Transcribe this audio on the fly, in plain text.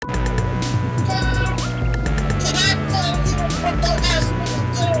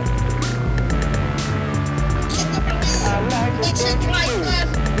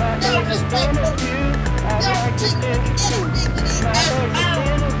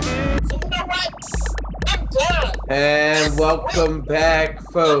And welcome back,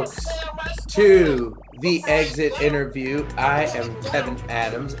 folks, to the exit interview. I am Kevin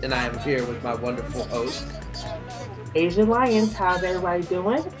Adams, and I am here with my wonderful host. Asian Lions, how's everybody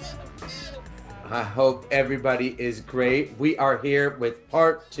doing? I hope everybody is great. We are here with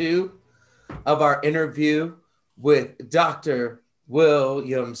part two of our interview with Dr.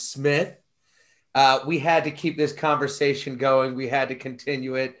 William Smith. We had to keep this conversation going. We had to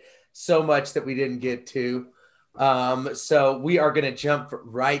continue it so much that we didn't get to. So we are going to jump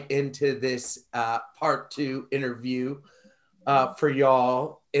right into this part two interview for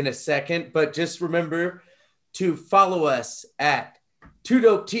y'all in a second. But just remember to follow us at Two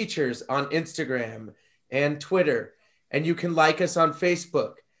Dope Teachers on Instagram and Twitter. And you can like us on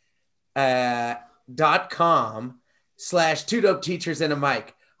Facebook .com/Two Dope Teachers and a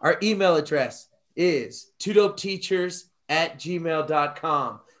mic. Our email address is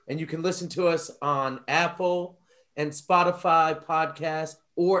twodopeteachers@gmail.com. And you can listen to us on Apple and Spotify podcast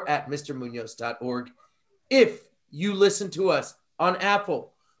or at mrmunoz.org. If you listen to us on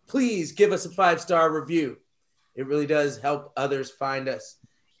Apple, please give us a 5-star review. It really does help others find us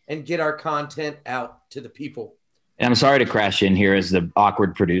and get our content out to the people. And I'm sorry to crash in here as the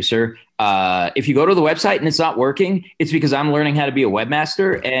awkward producer. If you go to the website and it's not working, it's because I'm learning how to be a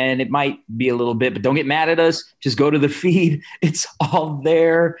webmaster, and it might be a little bit, but don't get mad at us. Just go to the feed. It's all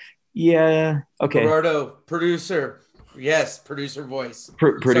there. Yeah. Okay. Gerardo, producer. Yes, producer voice.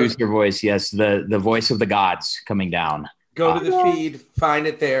 Producer voice. Yes. The voice of the gods coming down. Go to the feed, find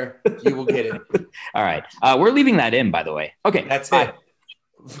it there. You will get it. All right. We're leaving that in, by the way. Okay. That's it.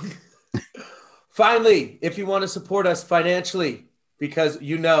 Finally, if you want to support us financially, because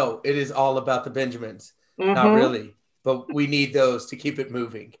you know it is all about the Benjamins. Not really, but we need those to keep it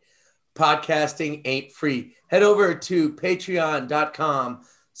moving. Podcasting ain't free. Head over to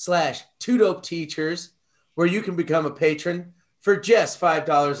patreon.com/2dopeteachers, where you can become a patron for just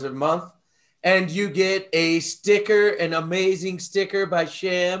 $5 a month. And you get a sticker, an amazing sticker by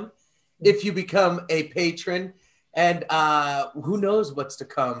Sham, if you become a patron. And who knows what's to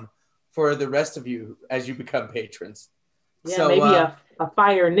come for the rest of you as you become patrons. Yeah, so, maybe a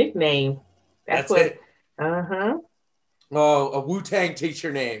fire nickname. That's what, it. Oh, a Wu-Tang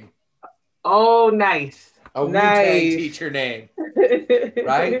teacher name. Oh, nice. A Wu-Tang teacher name.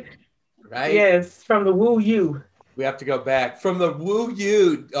 Right? Right? Yes, from the Wu Yu. We have to go back. From the Wu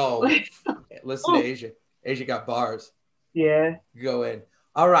Yu. Oh, listen to Asia. Asia got bars. Yeah. Go in.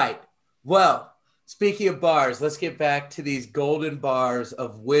 All right. Well, speaking of bars, let's get back to these golden bars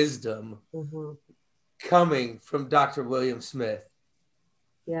of wisdom coming from Dr. William Smith.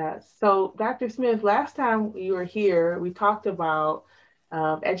 Yeah. So, Dr. Smith, last time you were here, we talked about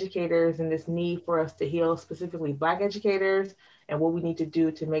educators and this need for us to heal, specifically Black educators, and what we need to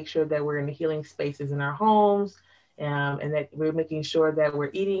do to make sure that we're in the healing spaces in our homes, and that we're making sure that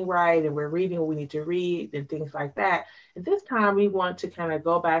we're eating right and we're reading what we need to read and things like that. And this time, we want to kind of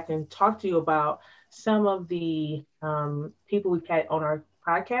go back and talk to you about some of the people we've had on our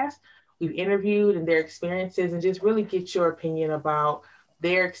podcast, we've interviewed, and their experiences, and just really get your opinion about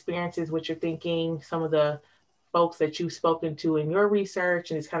their experiences, what you're thinking, some of the folks that you've spoken to in your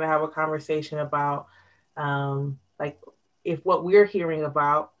research, and just kind of have a conversation about like if what we're hearing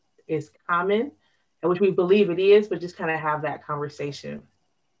about is common, and which we believe it is, but just kind of have that conversation.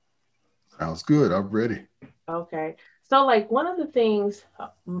 Sounds good. I'm ready. Okay. So like one of the things,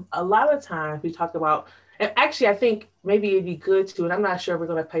 a lot of times we talk about, and actually I think maybe it'd be good to, and I'm not sure we're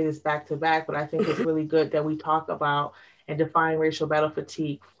going to play this back to back, but I think it's really good that we talk about and define racial battle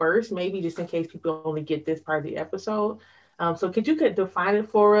fatigue first, maybe just in case people only get this part of the episode. So could you define it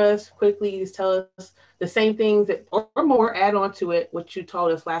for us quickly? Just tell us the same things that, or more, add on to it, what you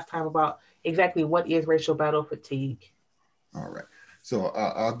told us last time about exactly what is racial battle fatigue. All right. So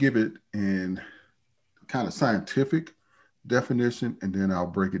I'll give it in kind of scientific definition, and then I'll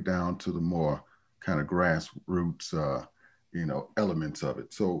break it down to the more kind of grassroots, elements of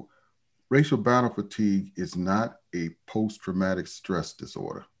it. So racial battle fatigue is not a post-traumatic stress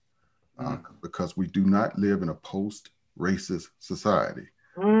disorder because we do not live in a post-racist society.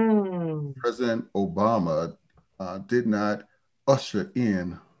 President Obama did not usher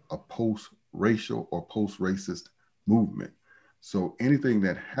in a post-racial or post-racist movement. So anything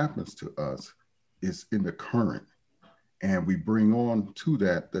that happens to us is in the current, and we bring on to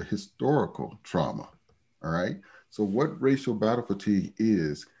that the historical trauma. All right. So what racial battle fatigue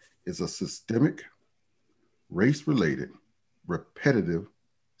is a systemic, race-related, repetitive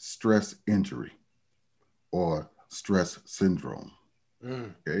stress injury or stress syndrome.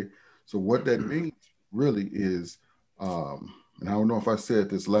 Okay. So what that means really is, and I don't know if I said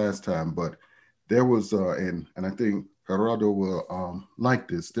this last time, but there was, and I think Gerardo will like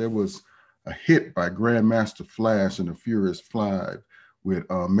this, there was a hit by Grandmaster Flash and the Furious Five with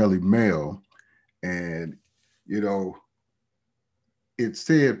Melly Mel. And, you know, it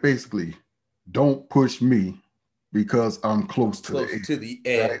said basically, don't push me because I'm close to the edge. To the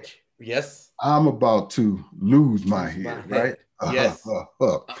edge. Right? Yes. I'm about to lose my head, right? Yes.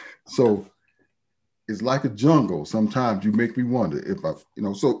 So it's like a jungle. Sometimes you make me wonder if I,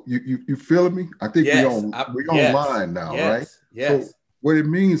 so you feeling me? I think we're online now, right? Yes. So what it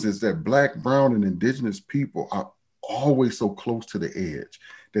means is that Black, brown, and indigenous people are always so close to the edge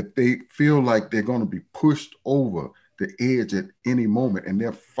that they feel like they're going to be pushed over the edge at any moment, and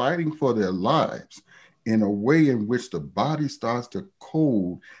they're fighting for their lives in a way in which the body starts to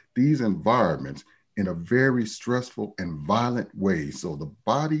code these environments in a very stressful and violent way. So the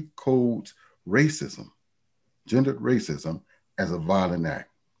body codes racism, gendered racism, as a violent act.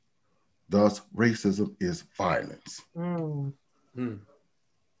 Thus, racism is violence. Mm.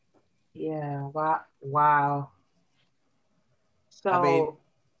 Yeah. Wow. So, I mean,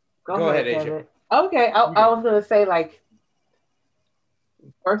 go ahead, Kevin. Okay, I was gonna say, like,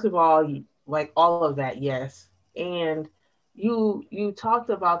 first of all, like all of that, yes, and you talked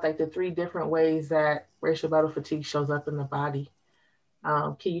about like the three different ways that racial battle fatigue shows up in the body.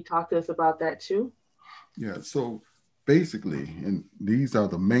 Can you talk to us about that too? Yeah. So basically, and these are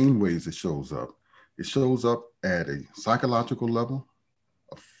the main ways it shows up. It shows up at a psychological level,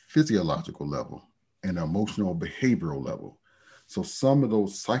 a physiological level, and an emotional behavioral level. So some of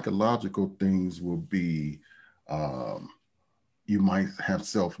those psychological things will be, you might have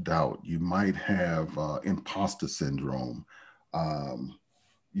self-doubt, you might have imposter syndrome,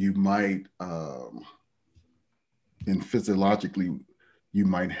 you might, and physiologically, you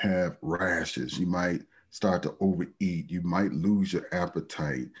might have rashes, you might start to overeat, you might lose your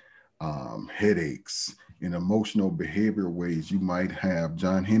appetite, headaches. In emotional behavioral ways, you might have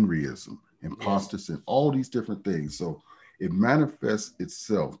John Henryism, imposter syndrome, all these different things. So it manifests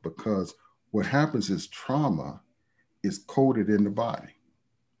itself because what happens is trauma is coded in the body.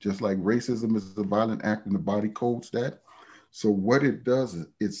 Just like racism is a violent act and the body codes that. So what it does is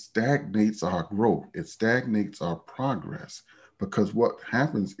it stagnates our growth. It stagnates our progress because what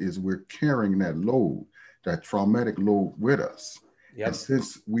happens is we're carrying that load, that traumatic load with us. Yep. And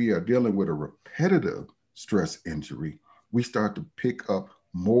since we are dealing with a repetitive stress injury, we start to pick up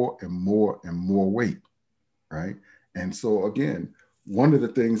more and more and more weight, right? And so again, one of the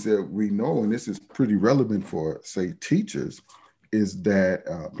things that we know, and this is pretty relevant for, say, teachers, is that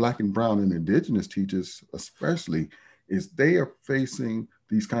Black and brown and indigenous teachers especially, is they are facing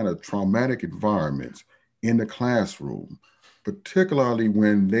these kind of traumatic environments in the classroom, particularly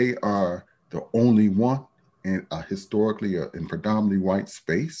when they are the only one in historically in predominantly white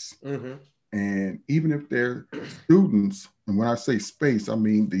space. Mm-hmm. And even if they're students, and when I say space, I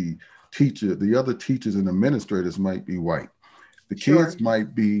mean the teacher, the other teachers and administrators might be white. The kids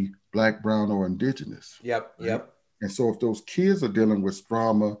might be Black, brown, or indigenous. Yep. And so if those kids are dealing with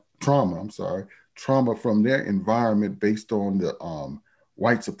trauma from their environment based on the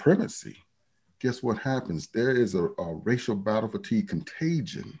white supremacy, guess what happens? There is a racial battle fatigue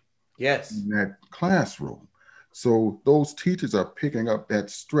contagion in that classroom. So those teachers are picking up that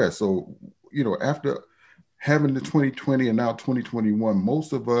stress. So, after having the 2020 and now 2021,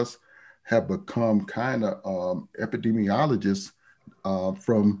 most of us have become kind of epidemiologists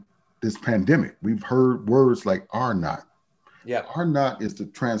from this pandemic. We've heard words like R naught. Yeah. R naught is the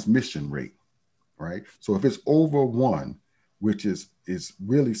transmission rate, right? So if it's over 1, which is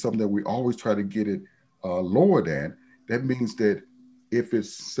really something that we always try to get it lower than, that means that if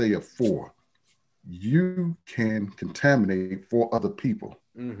it's, say, a 4, you can contaminate 4 other people.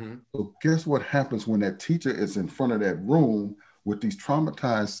 Mm-hmm. So guess what happens when that teacher is in front of that room with these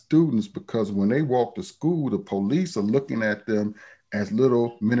traumatized students, because when they walk to school, the police are looking at them as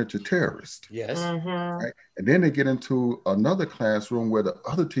little miniature terrorists. Yes. Mm-hmm. Right? And then they get into another classroom where the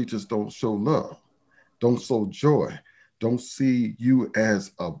other teachers don't show love, don't show joy, don't see you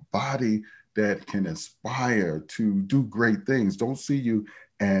as a body that can inspire to do great things, don't see you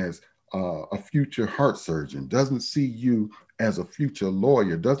as a future heart surgeon, doesn't see you as a future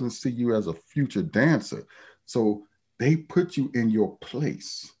lawyer, doesn't see you as a future dancer. So they put you in your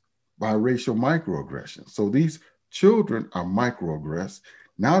place by racial microaggression. So these children are microaggressed.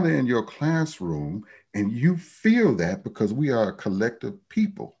 Now they're in your classroom and you feel that because we are a collective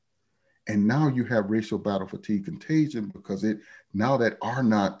people. And now you have racial battle fatigue contagion because now that R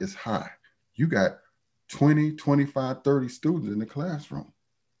naught is high. You got 20, 25, 30 students in the classroom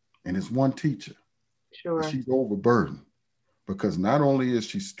and it's one teacher. Sure. She's overburdened because not only is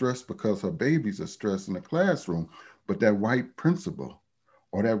she stressed because her babies are stressed in the classroom, but that white principal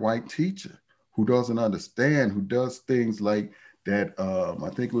or that white teacher who doesn't understand, who does things like that. I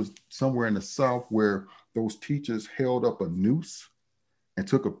think it was somewhere in the South where those teachers held up a noose and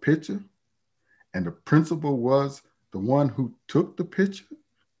took a picture, and the principal was the one who took the picture.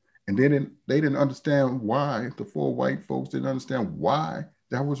 And they didn't understand why. The four white folks didn't understand why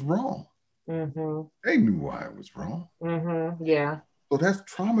that was wrong. Mm-hmm. They knew why it was wrong. Mm-hmm. Yeah. So that's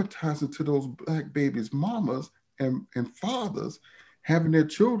traumatizing to those black babies' mamas and fathers having their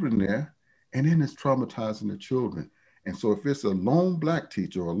children there. And then it's traumatizing the children. And so if it's a lone black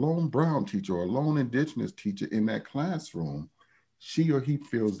teacher or a lone brown teacher or a lone indigenous teacher in that classroom, she or he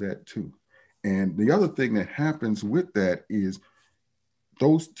feels that too. And the other thing that happens with that is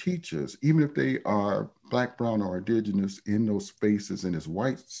those teachers, even if they are black, brown, or indigenous in those spaces and as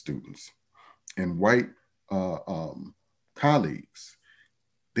white students and white colleagues,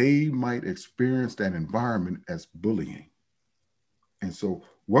 they might experience that environment as bullying. And so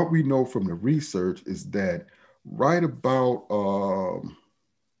what we know from the research is that right about,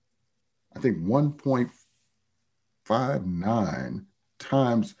 I think 1.59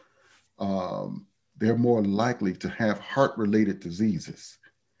 times they're more likely to have heart-related diseases.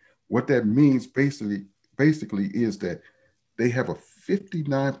 What that means basically is that they have a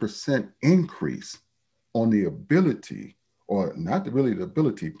 59% increase on the ability, or not really the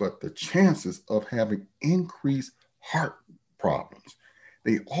ability, but the chances of having increased heart problems.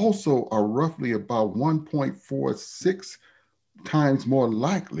 They also are roughly about 1.46 times more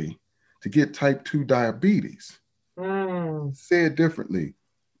likely to get type 2 diabetes. Said differently,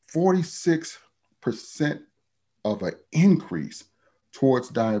 46% of an increase towards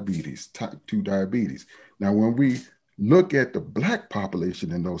diabetes, type 2 diabetes. Now, when we look at the black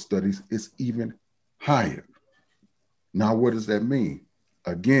population in those studies, it's even higher. Now, what does that mean?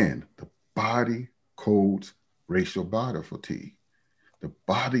 Again, the body codes racial body fatigue. The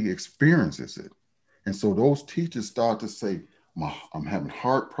body experiences it. And so those teachers start to say, I'm having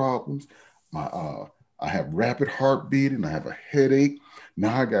heart problems. I have rapid heart beating. I have a headache.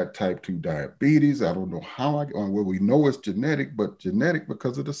 Now I got type 2 diabetes. I don't know how well, we know it's genetic, but genetic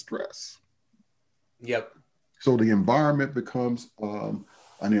because of the stress. Yep. So the environment becomes an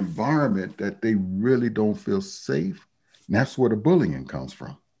environment that they really don't feel safe. And that's where the bullying comes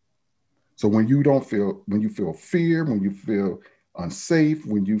from. So when you feel fear, when you feel unsafe,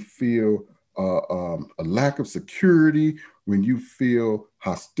 when you feel a lack of security, when you feel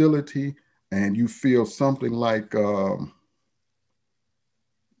hostility, and you feel something like,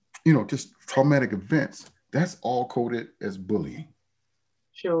 just traumatic events, that's all coded as bullying.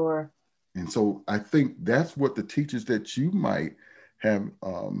 Sure. And so I think that's what the teachers that you might have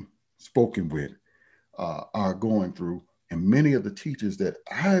spoken with are going through. And many of the teachers that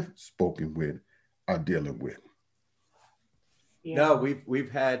I've spoken with are dealing with. Yeah. No,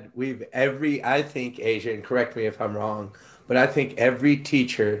 I think, Asia, and correct me if I'm wrong, but I think every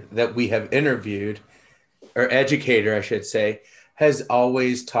teacher that we have interviewed, or educator, I should say, has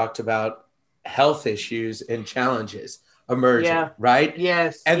always talked about health issues and challenges emerging, right?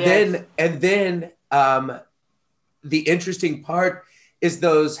 Yes. And then the interesting part is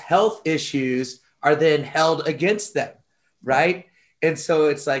those health issues are then held against them, right? And so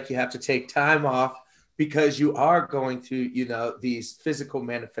it's like you have to take time off because you are going through, these physical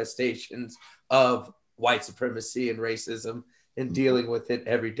manifestations of white supremacy and racism and dealing with it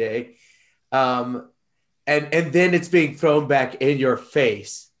every day. And then it's being thrown back in your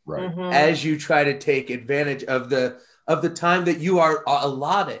face, right, as you try to take advantage of the time that you are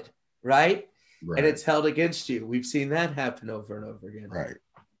allotted, right? And it's held against you. We've seen that happen over and over again. Right.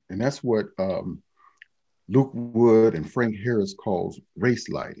 And that's what Luke Wood and Frank Harris calls race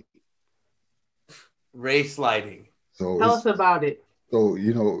lighting. Race lighting. So tell us about it. So,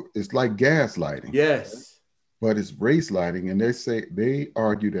 it's like gaslighting. Yes. But it's race lighting. And they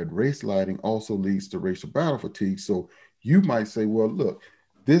argue that race lighting also leads to racial battle fatigue. So you might say, well, look,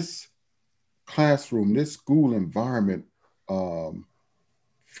 this classroom, this school environment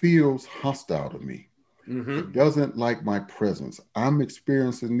feels hostile to me. Mm-hmm. It doesn't like my presence. I'm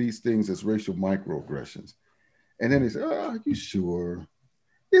experiencing these things as racial microaggressions. And then they say, are you sure?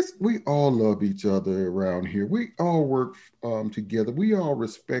 We all love each other around here. We all work together. We all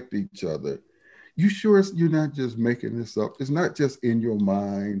respect each other. You sure you're not just making this up? It's not just in your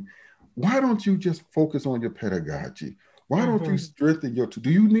mind. Why don't you just focus on your pedagogy? Why don't you strengthen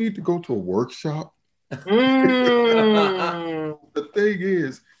do you need to go to a workshop? The thing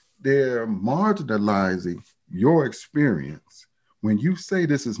is, they're marginalizing your experience when you say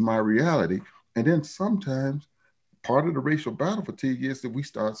this is my reality. And then sometimes part of the racial battle fatigue is that we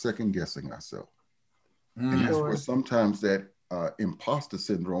start second guessing ourselves. And that's where Sure. sometimes that imposter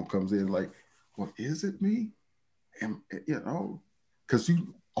syndrome comes in, like, well, is it me? And, because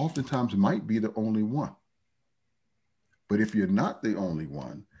you oftentimes might be the only one. But if you're not the only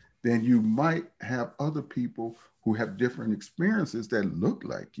one, then you might have other people who have different experiences that look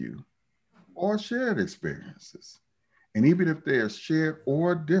like you or shared experiences. And even if they are shared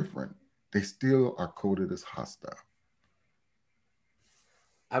or different, they still are coded as hostile.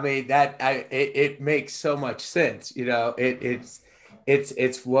 I mean it makes so much sense. It's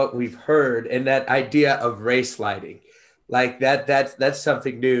what we've heard, and that idea of race lighting, like that's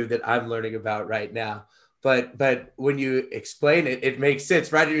something new that I'm learning about right now. But when you explain it, it makes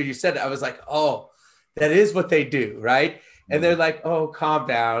sense. Right when you said it, I was like, oh, that is what they do, right? And they're like, oh, calm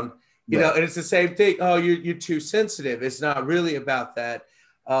down, Right. and it's the same thing. Oh, you're too sensitive. It's not really about that.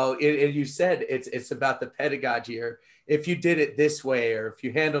 Oh, and you said it's about the pedagogy, or if you did it this way, or if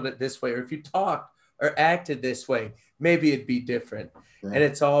you handled it this way, or if you talked or acted this way, maybe it'd be different. And Right.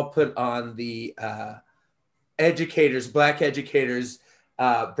 it's all put on the educators, Black educators,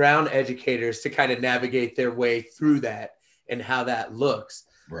 brown educators, to kind of navigate their way through that and how that looks.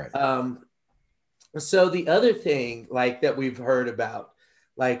 Right. So the other thing, like, that we've heard about,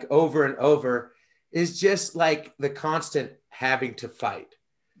 like, over and over, is just like the constant having to fight.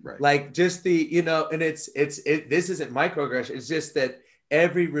 Right. Like, just the, and this isn't microaggression. It's just that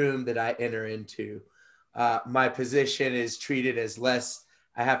every room that I enter into, my position is treated as less.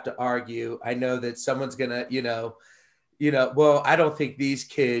 I have to argue. I know that someone's gonna, well, I don't think these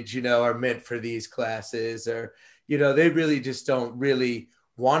kids, are meant for these classes, or, they really just don't really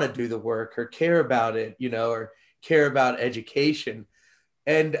want to do the work or care about it, or care about education.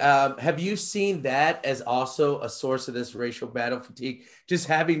 And have you seen that as also a source of this racial battle fatigue? Just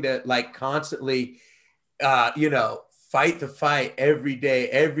having to, like, constantly, fight the fight every day,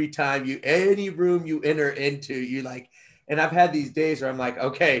 every time any room you enter into, you like, and I've had these days where I'm like,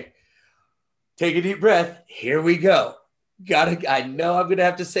 okay, take a deep breath. Here we go. I know I'm going to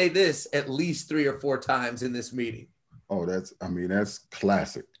have to say this at least 3 or 4 times in this meeting. Oh, that's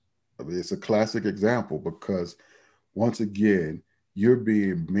classic. I mean, it's a classic example because once again, you're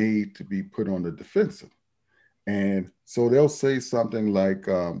being made to be put on the defensive. And so they'll say something like,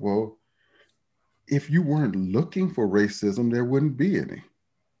 well, if you weren't looking for racism, there wouldn't be any.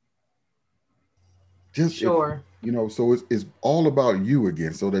 Just if, Sure. so it's all about you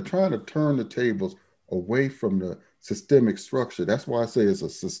again. So they're trying to turn the tables away from the systemic structure. That's why I say it's a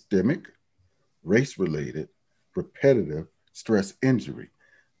systemic, race-related, repetitive stress injury.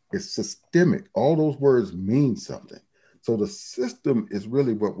 It's systemic. All those words mean something. So the system is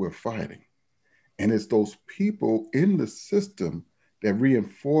really what we're fighting. And it's those people in the system that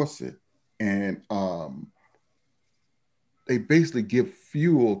reinforce it. And they basically give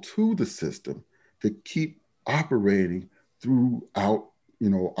fuel to the system to keep operating throughout,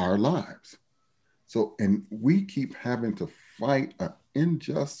 our lives. So, and we keep having to fight an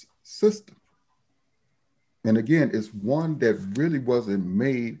unjust system. And again, it's one that really wasn't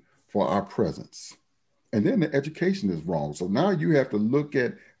made for our presence. And then the education is wrong. So now you have to look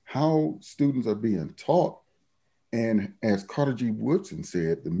at how students are being taught. And as Carter G. Woodson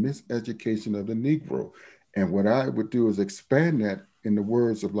said, the miseducation of the Negro. And what I would do is expand that in the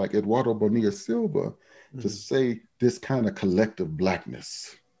words of, like, Eduardo Bonilla Silva, to say this kind of collective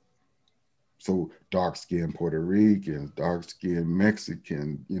Blackness. So dark-skinned Puerto Ricans, dark-skinned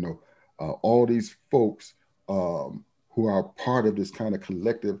Mexican, all these folks who are part of this kind of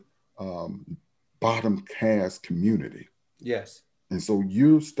collective bottom caste community. Yes. And so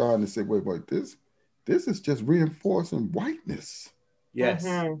you're starting to say, wait, this is just reinforcing whiteness. Yes.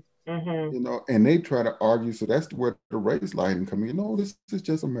 Mm-hmm. Mm-hmm. And they try to argue. So that's where the race lighting comes in. No, this is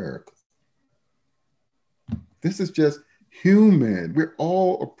just America. This is just human. We're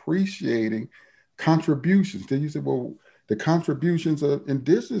all appreciating contributions. Then you say, well, the contributions of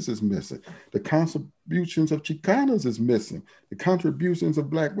indigenous is missing. The contributions of Chicanas is missing. The contributions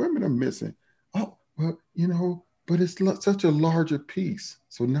of Black women are missing. Oh, well, but it's such a larger piece.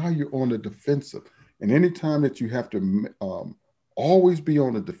 So now you're on the defensive. And anytime that you have to always be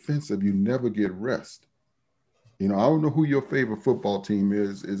on the defensive, you never get rest. I don't know who your favorite football team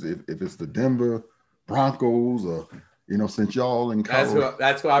is if it's the Denver Broncos or, since y'all in college.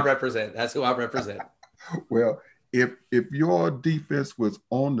 That's who I represent. That's who I represent. Well, if your defense was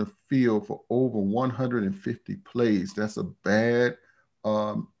on the field for over 150 plays, that's a bad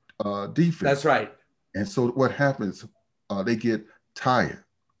defense. That's right. And so what happens? They get tired,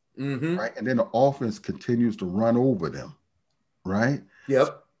 right? And then the offense continues to run over them, right?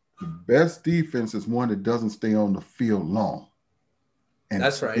 Yep. The best defense is one that doesn't stay on the field long. And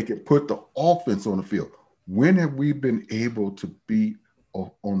that's right. it can put the offense on the field. When have we been able to be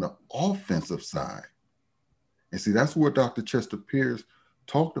on the offensive side? And see, that's what Dr. Chester Pierce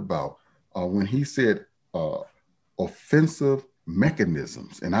talked about when he said offensive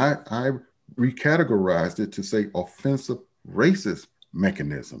mechanisms. And I recategorized it to say offensive racist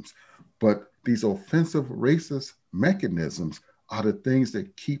mechanisms. But these offensive racist mechanisms are the things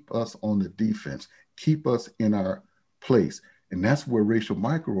that keep us on the defense, keep us in our place. And that's where racial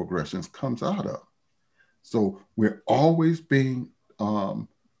microaggressions comes out of. So we're always being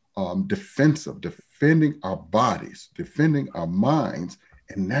defensive, defending our bodies, defending our minds.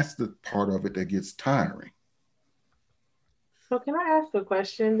 And that's the part of it that gets tiring. So can I ask a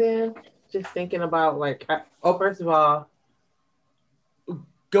question then? Just thinking about like, first of all.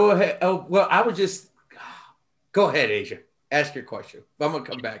 Go ahead. Oh, well, I would just, go ahead, Asia. Ask your question. I'm going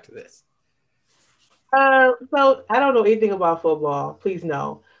to come back to this. So I don't know anything about football. Please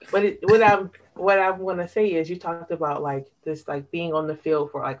no. But what I want to say is, you talked about like this, like being on the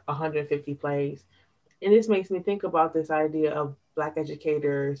field for like 150 plays, and this makes me think about this idea of Black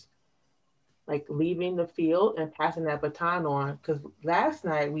educators like leaving the field and passing that baton on. Because last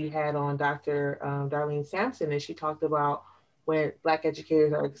night we had on Dr. Darlene Sampson, and she talked about when Black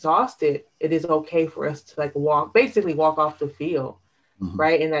educators are exhausted, it is okay for us to like basically walk off the field. Mm-hmm.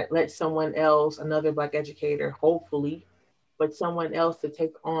 Right. And that lets someone else, another Black educator, hopefully, but someone else to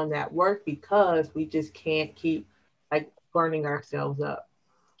take on that work, because we just can't keep like burning ourselves up.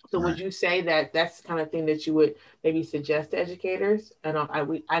 So right. Would you say that that's the kind of thing that you would maybe suggest to educators? And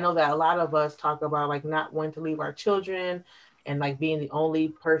I know that a lot of us talk about like not wanting to leave our children and like being the only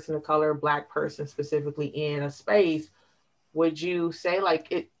person of color, Black person specifically in a space. Would you say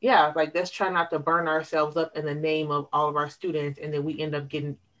like it, yeah, like let's try not to burn ourselves up in the name of all of our students, and then we end up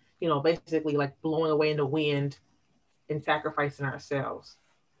getting, basically like blowing away in the wind and sacrificing ourselves?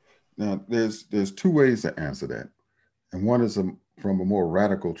 Now, there's two ways to answer that. And one is from a more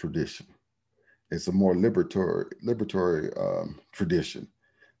radical tradition. It's a more liberatory tradition.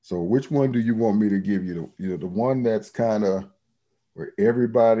 So which one do you want me to give you? The one that's kind of where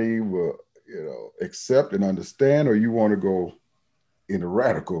everybody will, accept and understand, or you want to go in a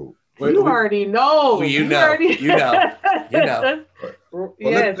radical? You already know. Well, you know. Right. Well,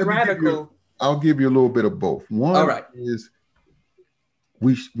 yes, radical. I'll give you a little bit of both. One all right. is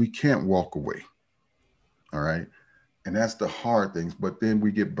we can't walk away. All right. And that's the hard things. But then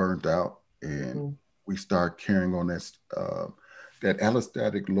we get burnt out and we start carrying on that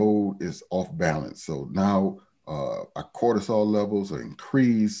allostatic load is off balance. So now our cortisol levels are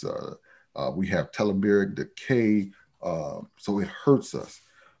increased. We have telomeric decay. So it hurts us.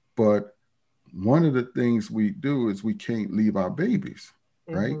 But one of the things we do is we can't leave our babies,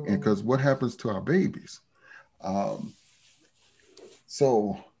 right? And because what happens to our babies?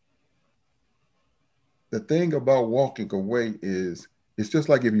 So the thing about walking away is it's just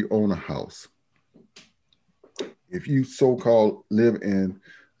like if you own a house. If you so-called live in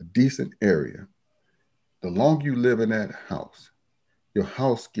a decent area, the longer you live in that house, your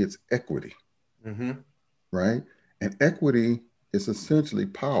house gets equity, right? And equity is essentially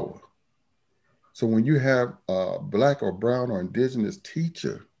power. So when you have a Black or brown or indigenous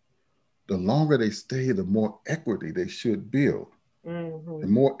teacher, the longer they stay, the more equity they should build, the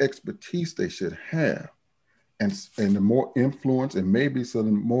more expertise they should have, and the more influence, and maybe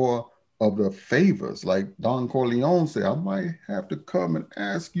some more of the favors. Like Don Corleone said, I might have to come and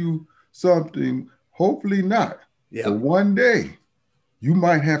ask you something, hopefully not. Yep. But one day you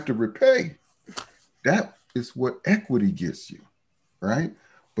might have to repay. That is what equity gets you, right?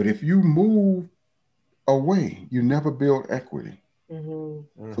 But if you move away, you never build equity. So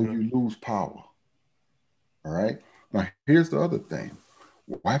you lose power. All right. Now, here's the other thing.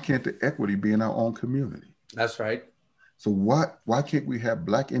 Why can't the equity be in our own community? That's right. So why can't we have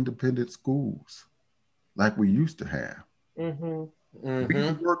Black independent schools like we used to have? Read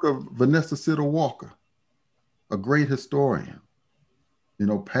the work of Vanessa Siddle Walker, a great historian,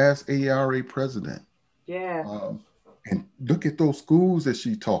 past ARA president. Yeah. And look at those schools that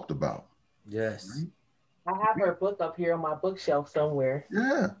she talked about. Yes. Right? I have her book up here on my bookshelf somewhere.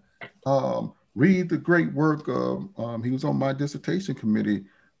 Yeah. Read the great work of, he was on my dissertation committee,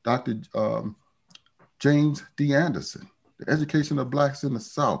 Dr. James D. Anderson, The Education of Blacks in the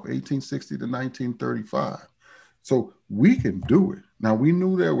South, 1860 to 1935. So we can do it. Now, we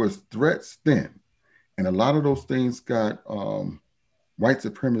knew there was threats then, and a lot of those things got, white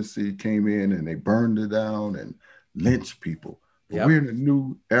supremacy came in and they burned it down and lynched people. But we're in a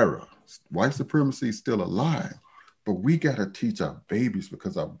new era. White supremacy is still alive, But we got to teach our babies,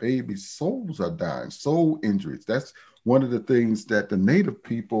 because our babies' souls are dying, soul injuries. That's one of the things that the Native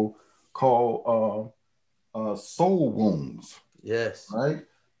people call soul wounds, Yes. right?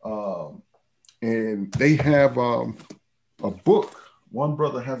 And they have a book. One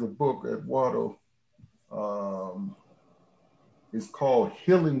brother has a book at Wado. It's called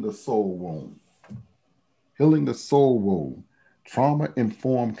Healing the Soul Wound. Healing the Soul Wound.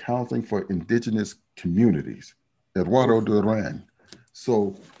 Trauma-informed counseling for indigenous communities. Eduardo Duran.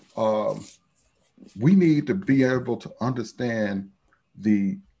 So we need to be able to understand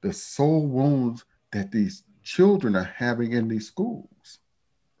the soul wounds that these children are having in these schools,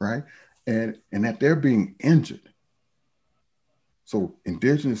 right? And that they're being injured. So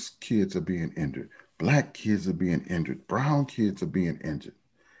indigenous kids are being injured, Black kids are being injured, brown kids are being injured.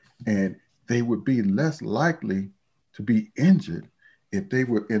 And they would be less likely to be injured if they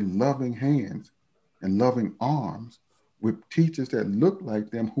were in loving hands and loving arms with teachers that look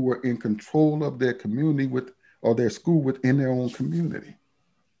like them, who are in control of their community or their school within their own community.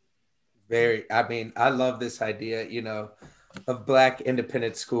 I mean, I love this idea, of Black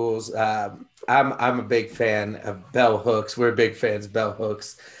independent schools. I'm a big fan of bell hooks. We're big fans of bell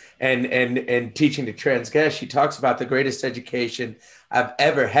hooks, and teaching to transgress. She talks about the greatest education I've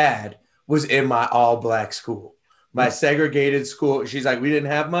ever had was in my all Black school, my segregated school. She's like, we didn't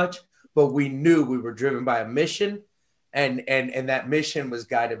have much, but we knew we were driven by a mission, and that mission was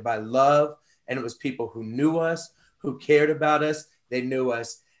guided by love, and it was people who knew us, who cared about us. They knew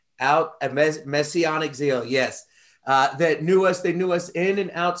us out a messianic zeal, yes. That knew us. They knew us in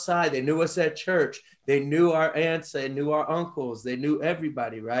and outside. They knew us at church. They knew our aunts. They knew our uncles. They knew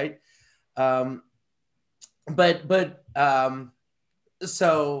everybody, right? So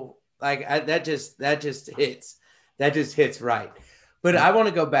like that just hits. That just hits right. But I want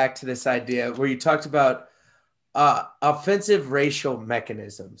to go back to this idea where you talked about offensive racial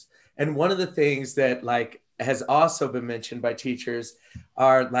mechanisms, and one of the things that like has also been mentioned by teachers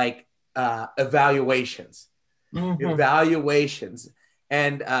are like evaluations. Evaluations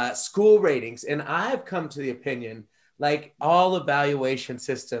and school ratings. And I've come to the opinion, like all evaluation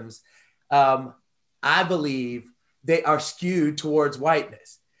systems, I believe they are skewed towards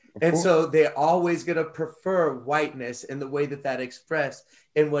whiteness. And so they're always going to prefer whiteness in the way that expressed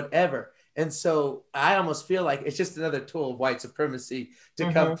in whatever. And so I almost feel like it's just another tool of white supremacy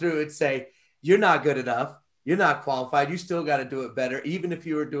to come through and say, you're not good enough. You're not qualified. You still got to do it better, even if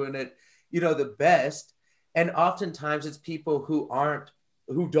you were doing it, the best. And oftentimes it's people who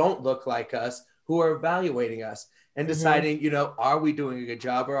don't look like us, who are evaluating us and deciding, are we doing a good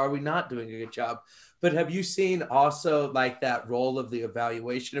job or are we not doing a good job? But have you seen also like that role of the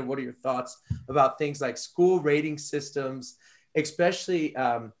evaluation? And what are your thoughts about things like school rating systems, especially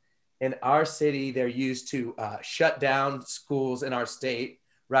in our city? They're used to shut down schools in our state,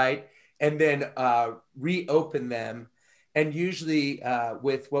 right? And then reopen them. And usually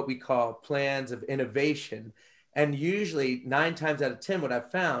with what we call plans of innovation. And usually 9 times out of 10, what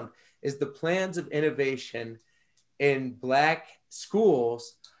I've found is the plans of innovation in Black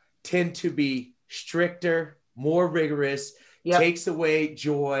schools tend to be stricter, more rigorous, takes away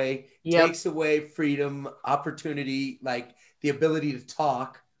joy, takes away freedom, opportunity, like the ability to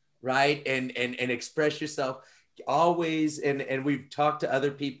talk, right? And express yourself always. And we've talked to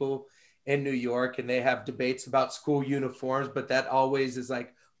other people in New York, and they have debates about school uniforms, but that always is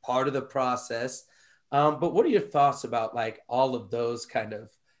like part of the process. But what are your thoughts about like all of those kind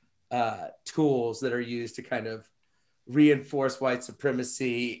of tools that are used to kind of reinforce white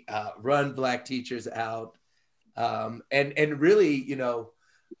supremacy, run Black teachers out, and really,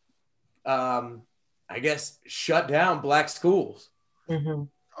 I guess shut down Black schools? Oh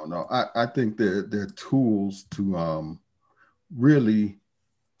no, I think they're tools to really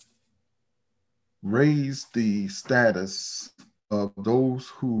raise the status of those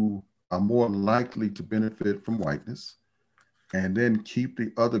who are more likely to benefit from whiteness, and then keep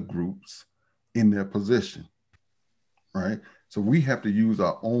the other groups in their position, right? So we have to use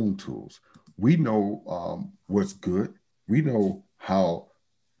our own tools. We know what's good. We know how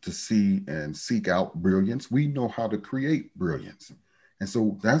to see and seek out brilliance. We know how to create brilliance. And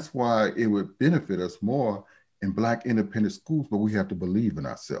so that's why it would benefit us more in Black independent schools, but we have to believe in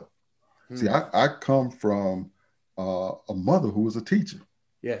ourselves. See, I come from a mother who was a teacher.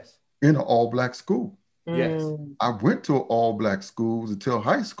 Yes. In an all-Black school. Yes. I went to all-Black schools until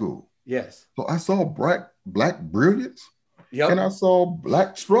high school. Yes. So I saw Black brilliance. Yep. And I saw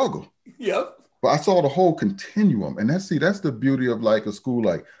Black struggle. Yep. But I saw the whole continuum. And that's the beauty of like a school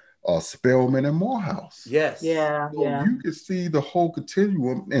like Spelman and Morehouse. Yes. Yeah. So you can see the whole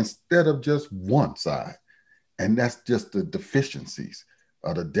continuum instead of just one side. And that's just the deficiencies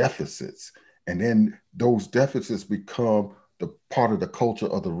or the deficits. And then those deficits become the part of the culture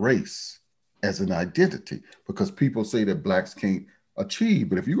of the race as an identity, because people say that blacks can't achieve.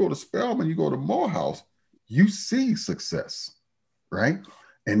 But if you go to Spelman, you go to Morehouse, you see success, right?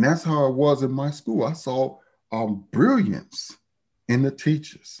 And that's how it was in my school. I saw brilliance in the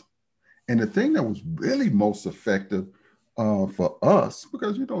teachers. And the thing that was really most effective for us,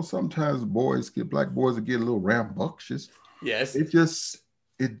 because sometimes black boys would get a little rambunctious. Yes.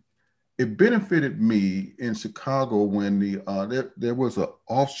 It benefited me in Chicago when there was an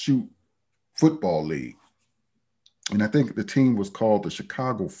offshoot football league, and I think the team was called the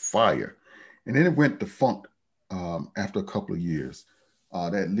Chicago Fire, and then it went defunct after a couple of years.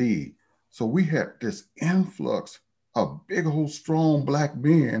 That league, so we had this influx of big old strong black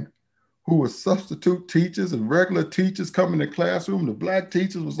men who were substitute teachers and regular teachers coming to the classroom. The black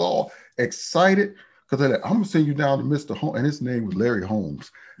teachers was all excited because they're like, I'm gonna send you down to Mr. Holmes, and his name was Larry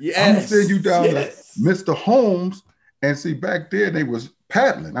Holmes. Yes. I'm gonna send you down to Mr. Holmes. And see, back then they was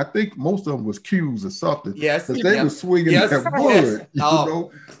paddling. I think most of them was cues or something. Yes, because they were swinging that wood,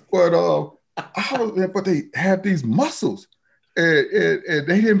 But they had these muscles, and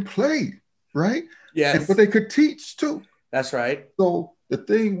they didn't play, right? Yes, but they could teach too. That's right. So the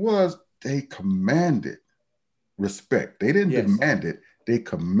thing was, they commanded respect. They didn't demand it; they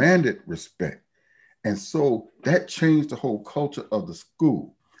commanded respect, and so that changed the whole culture of the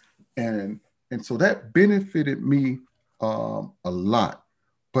school, and so that benefited me a lot.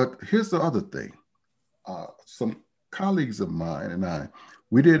 But here's the other thing: some colleagues of mine and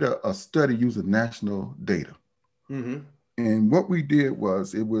we did a study using national data. Mm-hmm. And what we did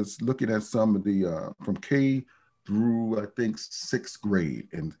was, it was looking at some of the, from K through, I think, 6th grade,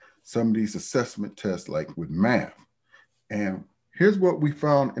 and some of these assessment tests, like with math. And here's what we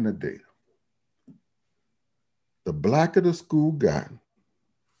found in the data. The blacker the school got,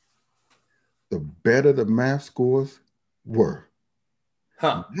 the better the math scores were.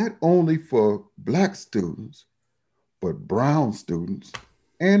 Huh. Not only for black students, but brown students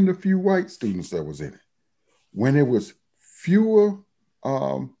and the few white students that was in it. When it was fewer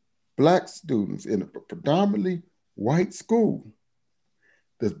black students in a predominantly white school,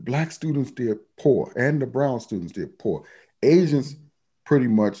 the black students did poor and the brown students did poor. Asians pretty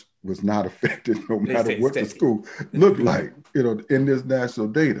much was not affected no matter what the school looked like, in this national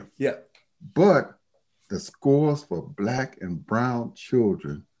data. Yeah. But the scores for black and brown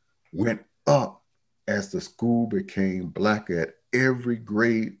children went up as the school became black at every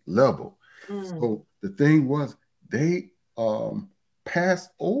grade level. So the thing was, they passed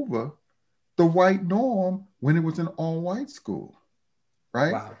over the white norm when it was an all-white school,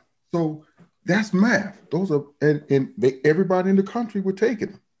 right? Wow. So that's math. Those are, and everybody in the country were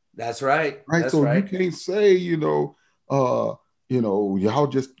taking them. That's right. Right. That's so right. You can't say, y'all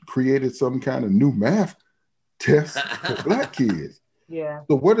just created some kind of new math test for black kids. Yeah.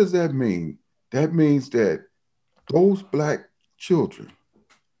 So what does that mean? That means that those black children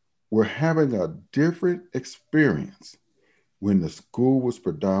were having a different experience when the school was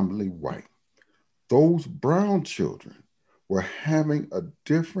predominantly white. Those brown children were having a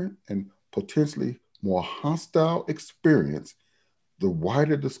different and potentially more hostile experience the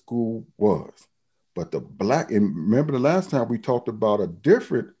whiter the school was. But the black, and remember the last time we talked about a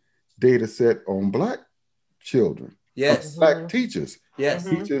different data set on black children. Yes. Black teachers. Yes.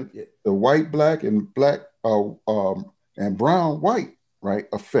 Teachers, the white, black, and black and brown, white, right,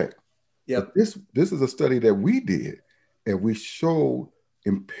 effect. Yep. But this is a study that we did, and we showed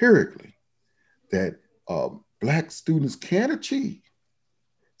empirically that black students can achieve.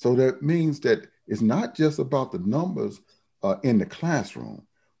 So that means that it's not just about the numbers in the classroom,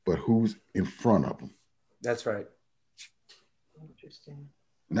 but who's in front of them. That's right. Interesting.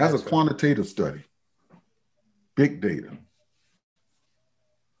 And that's a quantitative study, big data.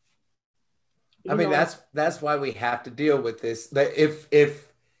 I mean, that's why we have to deal with this.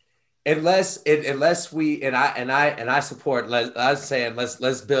 Unless we, and I support. I was saying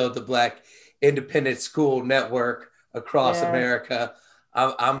let's build the Black independent school network across America.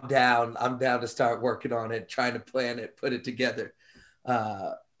 I'm down. I'm down to start working on it, trying to plan it, put it together.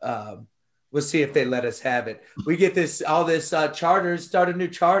 We'll see if they let us have it. We get all this charters, start a new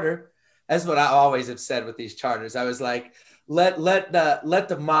charter. That's what I always have said with these charters. I was like, let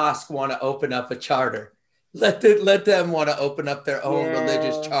the mosque want to open up a charter. Let them want to open up their own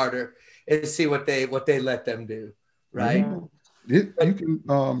religious charter and see what they let them do. Right. You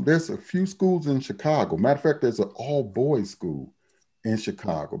can. There's a few schools in Chicago. Matter of fact, there's an all boys school in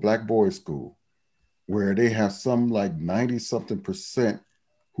Chicago, black boys school, where they have some like 90-something%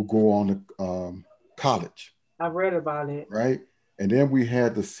 who go on to college. I've read about it. right? And then we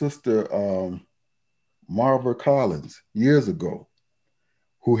had the sister Marva Collins years ago,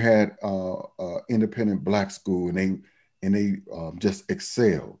 who had independent black school, and they just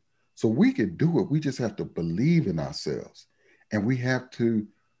excelled. So we could do it. We just have to believe in ourselves, and we have to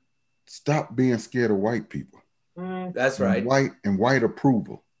stop being scared of white people. That's right. And white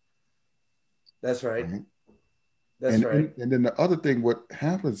approval. That's right. Right? That's right. And then the other thing, what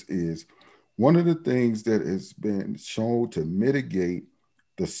happens is one of the things that has been shown to mitigate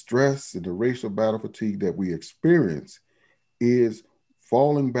the stress and the racial battle fatigue that we experience is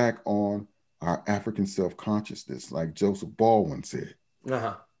falling back on our African self-consciousness, like Joseph Baldwin said.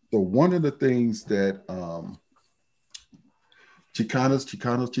 Uh-huh. So one of the things that Chicanos,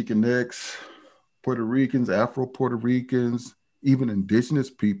 Chicanx, Puerto Ricans, Afro-Puerto Ricans, even indigenous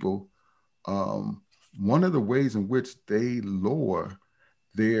people, one of the ways in which they lower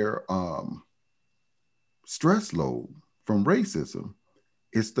their stress load from racism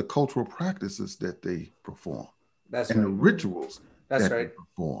is the cultural practices that they perform. That's and right. the rituals That's that right. they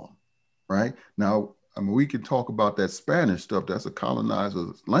perform. Right? Now, I mean, we can talk about that Spanish stuff. That's a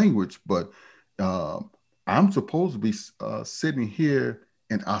colonizer's language, but I'm supposed to be sitting here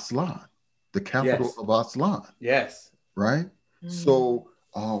in Aslan, the capital Yes. of Aslan. Yes. Right? So,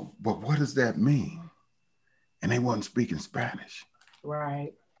 but what does that mean? And they wasn't speaking Spanish.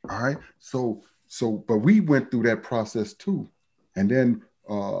 Right. All right. So, but we went through that process too. And then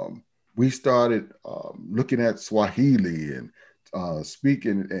we started looking at Swahili and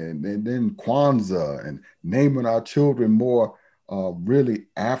speaking, and then Kwanzaa, and naming our children more really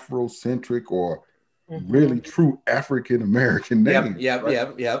Afrocentric or really true African American names.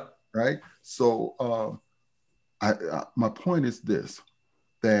 Yep. Right. So my point is this,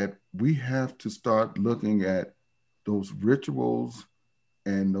 that we have to start looking at those rituals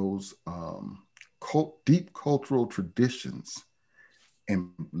and those deep cultural traditions and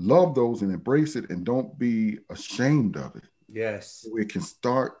love those and embrace it, and don't be ashamed of it. Yes. We can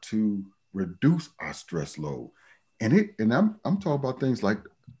start to reduce our stress load. And I'm talking about things like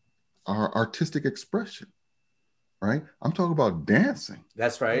our artistic expression, right? I'm talking about dancing.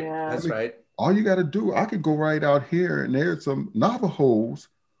 That's right. Yeah. That's right. All you got to do, I could go right out here and there's some Navajos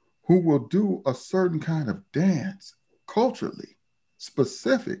who will do a certain kind of dance, culturally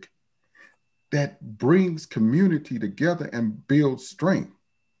specific, that brings community together and builds strength.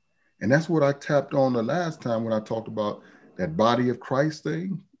 And that's what I tapped on the last time when I talked about that body of Christ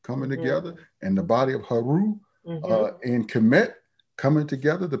thing coming together, and the body of Haru and Kemet coming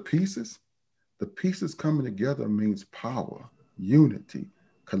together, the pieces. The pieces coming together means power, unity,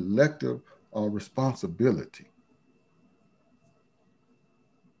 collective responsibility.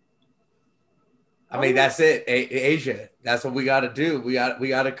 I mean, that's it, Asia. That's what we got to do. We got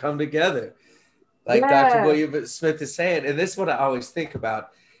to come together, like Dr. William Smith is saying. And this is what I always think about: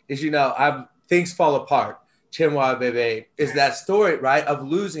 is things fall apart. Chinua Bebe is that story, right, of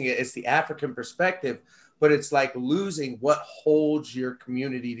losing it. It's the African perspective, but it's like losing what holds your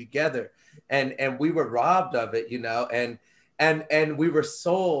community together. And we were robbed of it, and we were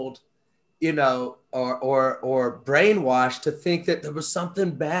sold, or brainwashed to think that there was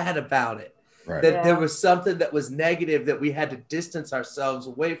something bad about it. Right. That there was something that was negative that we had to distance ourselves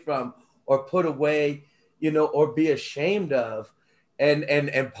away from, or put away, or be ashamed of.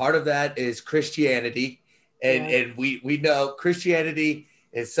 And part of that is Christianity. And we know Christianity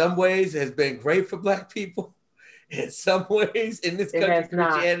in some ways has been great for Black people. In some ways in this country,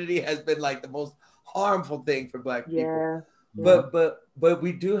 Christianity has been like the most harmful thing for Black people. Yeah. But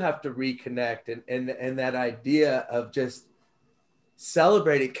we do have to reconnect, and that idea of just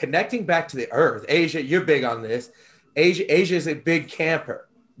celebrating, connecting back to the earth. Asia, you're big on this. Asia is a big camper,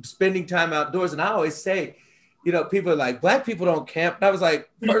 spending time outdoors. And I always say, people are like, Black people don't camp. And I was like,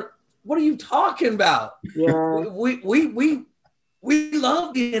 what are you talking about? Yeah. We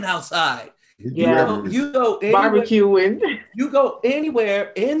love being outside. Yeah. You go anywhere, barbecuing. You go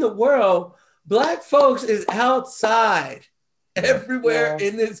anywhere in the world, Black folks is outside everywhere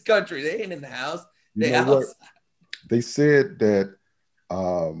in this country. They ain't in the house. They outside. What? They said that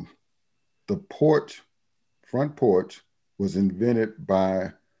the front porch was invented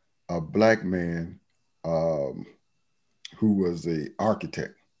by a Black man who was an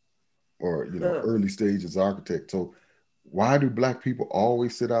architect, or early stages architect. So why do Black people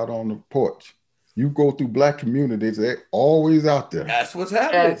always sit out on the porch? You go through Black communities, they're always out there. That's what's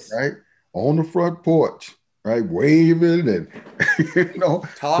happening. Right? On the front porch, right? Waving and,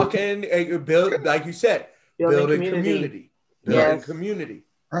 talking, and build, like you said, building community. Building community.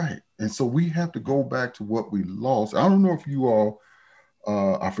 Right. And so we have to go back to what we lost. I don't know if you all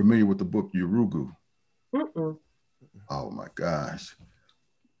are familiar with the book Yurugu. Mm-mm. Oh my gosh.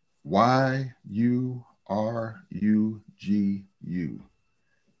 Yurugu.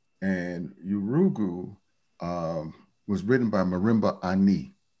 And Yurugu was written by Marimba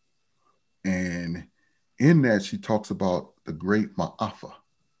Ani. And in that, she talks about the great Ma'afa.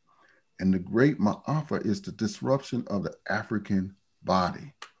 And the great Ma'afa is the disruption of the African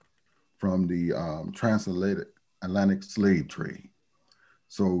body from the transatlantic slave trade.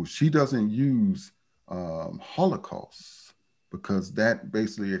 So she doesn't use Holocaust because that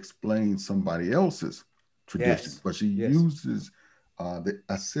basically explains somebody else's tradition. Yes. But she Yes. uses the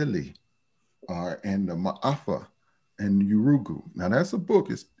Asili and the Ma'afa and Urugu. Now that's a book.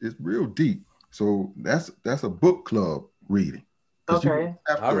 It's real deep. So that's a book club reading because Okay.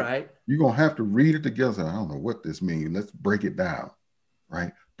 All right. you're gonna have to read it together. I don't know what this means. Let's break it down,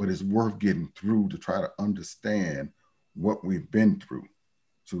 right? But it's worth getting through to try to understand what we've been through.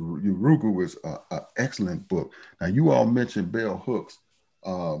 So Urugu is an excellent book. Now you all mentioned Bell Hooks.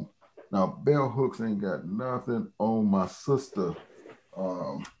 Now Bell Hooks ain't got nothing on my sister.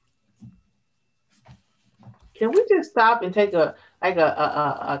 Can we just stop and take a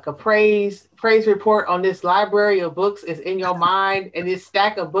praise report on this library of books is in your mind and this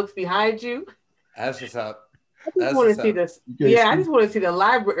stack of books behind you? That's what's up. I just want to see this. Yeah, I just want to see the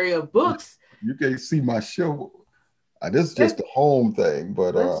library of books. You can't see my show. This is just the home thing,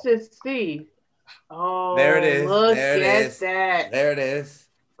 but let's just see. Oh, there it is. Look there it at is. that. There it is.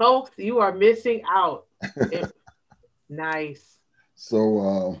 Folks, you are missing out. Nice.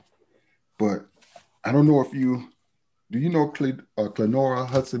 So, but I don't know if do you know Clenora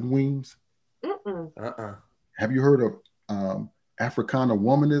Hudson Weems? Mm-mm. Have you heard of Africana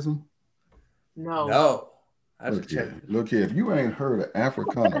womanism? No. Look here. If you ain't heard of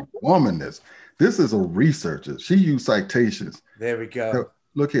Africana womanism, this is a researcher. She used citations. There we go. So,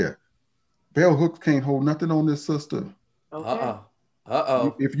 look here. Bell Hooks can't hold nothing on this sister. Okay.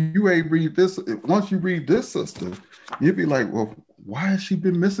 If you ain't read this, once you read this sister, you'd be like, well, why has she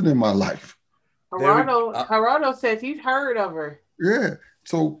been missing in my life? Gerardo says he's heard of her. Yeah.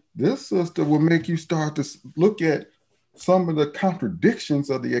 So this sister will make you start to look at some of the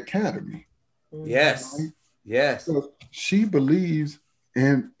contradictions of the academy. Yes. Right? Yes. So she believes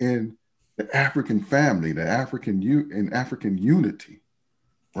in the African family, the African unity,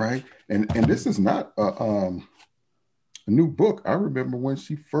 right? And this is not a new book. I remember when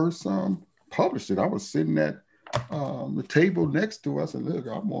she first published it. I was sitting at the table next to us, and look,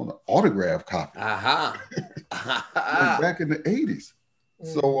 I'm on an autograph copy. Back in the 80s.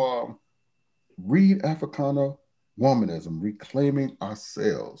 So read Africana Womanism, Reclaiming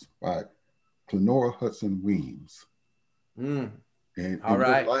Ourselves by Clenora Hudson Weems. And your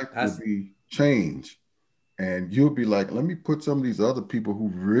life will be changed. And you'll be like, let me put some of these other people who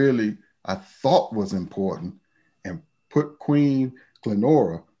really I thought was important and put Queen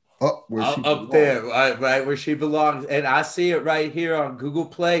Clenora up where she belongs. Up there, right where she belongs. And I see it right here on Google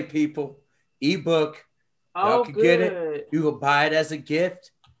Play, people. Ebook. Y'all can get it. You will buy it as a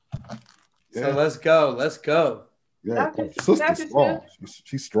gift. Yeah. So let's go. Let's go. Yeah, sister's strong.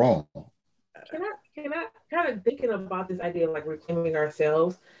 She's strong. Can I kind of thinking about this idea of like reclaiming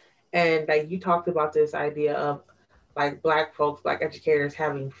ourselves, and like you talked about this idea of like Black folks, Black educators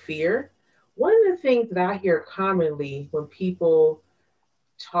having fear. One of the things that I hear commonly when people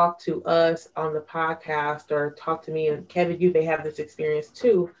talk to us on the podcast or talk to me, and Kevin, you may have this experience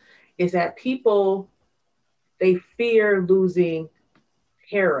too, is that people, they fear losing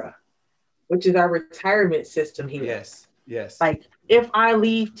para, which is our retirement system here. Yes. Like if I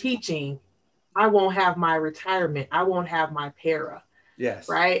leave teaching, I won't have my retirement. I won't have my para. Yes.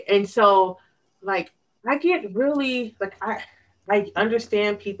 Right. And so like, I get really, like, I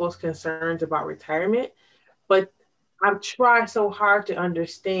understand people's concerns about retirement, but I try so hard to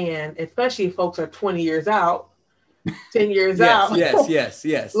understand, especially if folks are 20 years out, 10 years out.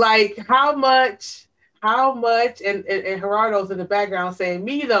 Yes. Like how much, and Gerardo's in the background saying,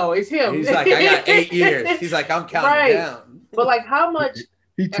 me though, it's him. He's like, I got 8 years. He's like, I'm counting down. But like how much?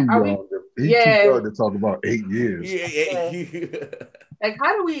 He too young. He's too young to talk about 8 years. Yeah. Like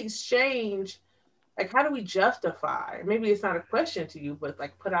how do we exchange? Like how do we justify? Maybe it's not a question to you, but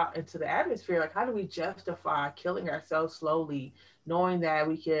like put out into the atmosphere. Like how do we justify killing ourselves slowly, knowing that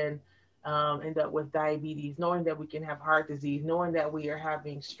we can end up with diabetes, knowing that we can have heart disease, knowing that we are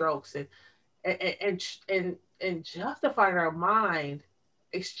having strokes, and justifying our mind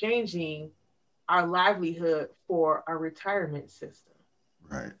exchanging our livelihood for a retirement system.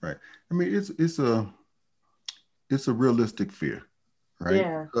 Right. I mean, it's a realistic fear, right?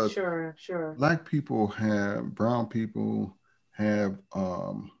 Yeah, because sure. Black people brown people have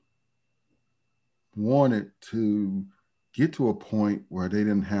wanted to get to a point where they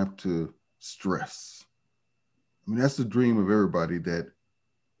didn't have to stress. I mean, that's the dream of everybody, that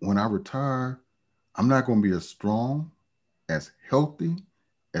when I retire, I'm not going to be as strong, as healthy,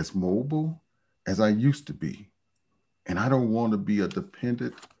 as mobile as I used to be. And I don't want to be a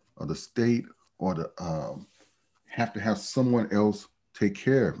dependent of the state, or to have to have someone else take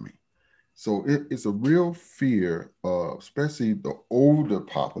care of me. So it's a real fear of, especially the older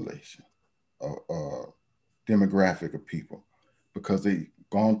population, demographic of people, because they've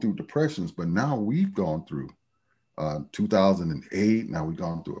gone through depressions. But now we've gone through 2008. Now we've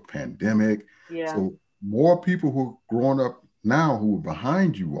gone through a pandemic. Yeah. So more people who are growing up now, who are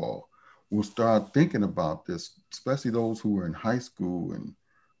behind you all, will start thinking about this, especially those who are in high school and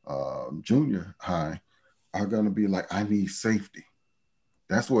junior high, are going to be like, I need safety.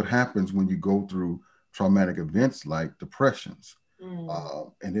 That's what happens when you go through traumatic events like depressions.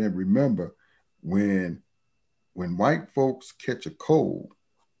 And then remember, when white folks catch a cold,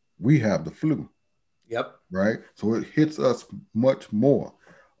 we have the flu. Yep. Right? So it hits us much more.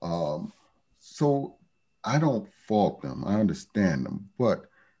 So I don't fault them. I understand them. But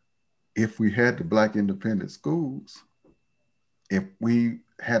if we had the Black independent schools, if we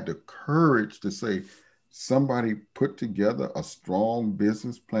had the courage to say, somebody put together a strong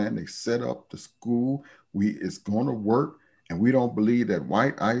business plan, they set up the school, it's going to work, and we don't believe that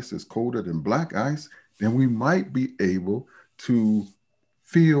white ice is colder than black ice, then we might be able to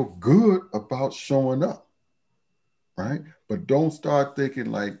feel good about showing up, right? But don't start thinking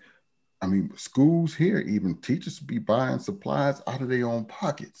like, I mean, schools here, even teachers be buying supplies out of their own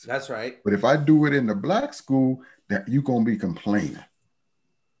pockets. That's right. But if I do it in the Black school, that you're going to be complaining,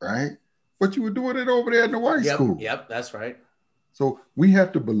 right? But you were doing it over there in the white school. Yep, that's right. So we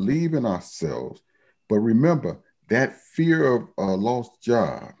have to believe in ourselves. But remember, that fear of a lost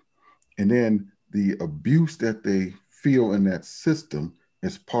job, and then the abuse that they feel in that system,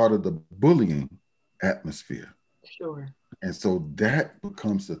 is part of the bullying atmosphere. Sure. And so that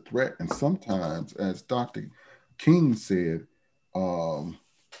becomes a threat. And sometimes, as Dr. King said,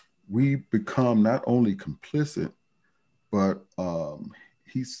 we become not only complicit, but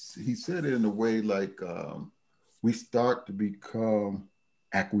he said it in a way like we start to become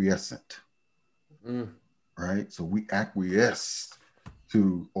acquiescent, right? So we acquiesce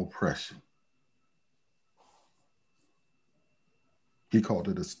to oppression. He called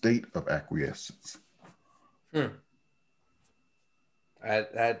it a state of acquiescence. I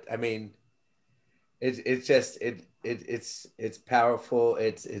mean, it's just it's powerful.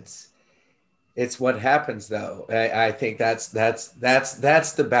 It's what happens though. I think that's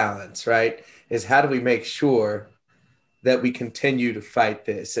the balance, right? Is how do we make sure that we continue to fight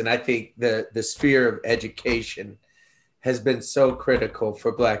this? And I think the sphere of education has been so critical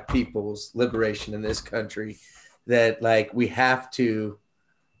for Black people's liberation in this country, that like we have to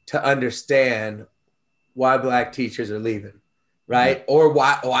understand why Black teachers are leaving, right? Yeah. Or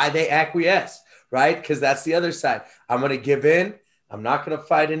why they acquiesce, right? Because that's the other side. I'm going to give in. I'm not going to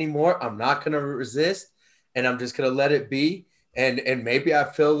fight anymore. I'm not going to resist, and I'm just going to let it be. And maybe I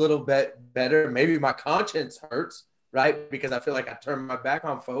feel a little bit better. Maybe my conscience hurts, right? Because I feel like I turned my back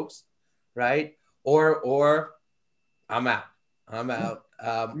on folks, right? Or I'm out.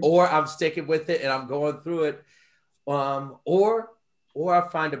 Or I'm sticking with it and I'm going through it. Or I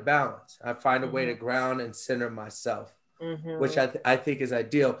find a balance. I find a way to ground and center myself, which I think is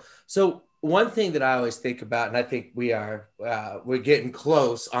ideal. So one thing that I always think about, and I think we're getting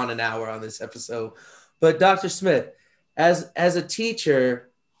close on an hour on this episode, but Dr. Smith, as a teacher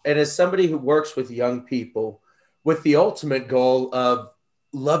and as somebody who works with young people with the ultimate goal of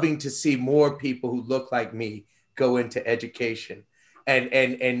loving to see more people who look like me go into education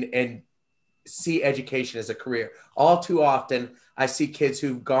and see education as a career. All too often, I see kids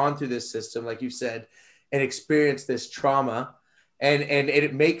who've gone through this system, like you said, and experienced this trauma. And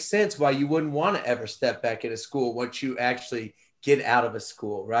it makes sense why you wouldn't want to ever step back into school once you actually get out of a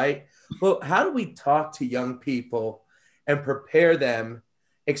school, right? Well, how do we talk to young people and prepare them,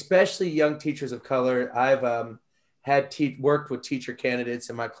 especially young teachers of color? I've worked with teacher candidates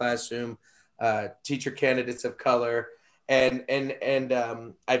in my classroom, teacher candidates of color, and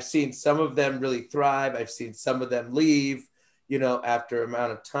I've seen some of them really thrive. I've seen some of them leave, after an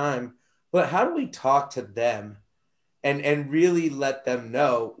amount of time. But how do we talk to them and really let them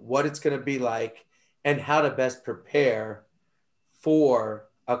know what it's going to be like and how to best prepare for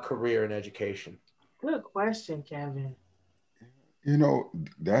a career in education? Good question, Kevin.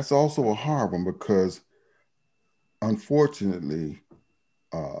 That's also a hard one, because unfortunately,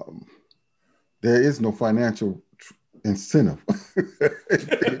 there is no financial incentive.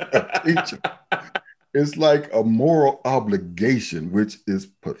 it's like a moral obligation, which is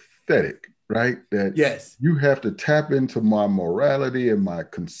pathetic, right? That Yes. you have to tap into my morality and my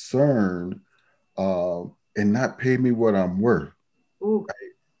concern, uh, and not pay me what I'm worth. Ooh.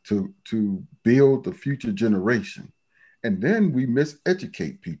 To build the future generation. And then we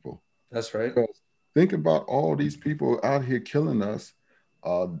miseducate people. That's right. Because think about all these people out here killing us.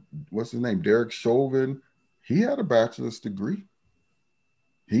 Uh, what's his name? Derek Chauvin. He had a bachelor's degree.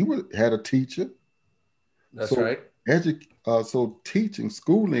 Had a teacher. That's So right. so teaching,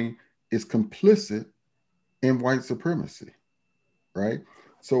 schooling is complicit in white supremacy, right?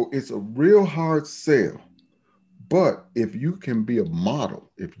 So it's a real hard sell. But if you can be a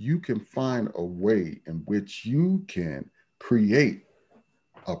model, if you can find a way in which you can create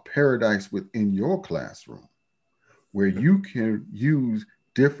a paradise within your classroom where you can use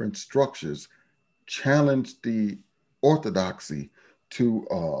different structures, challenge the orthodoxy to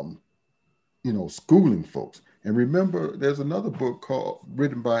schooling folks. And remember, there's another book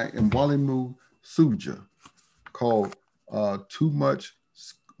written by Mwalimu Suja called "Too Much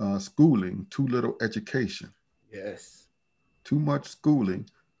Schooling, Too Little Education." Yes. Too much schooling,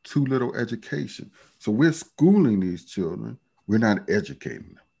 too little education. So we're schooling these children, we're not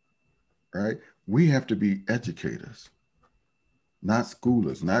educating them, right? We have to be educators, not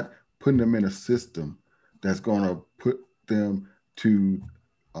schoolers, not putting them in a system that's going to put them to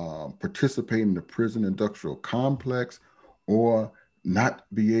participate in the prison industrial complex or not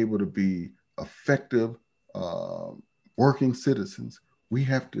be able to be effective uh, working citizens. We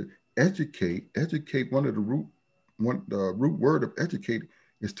have to educate. Educate. The root word of educate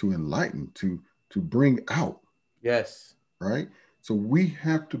is to enlighten, to bring out, Yes. right? So we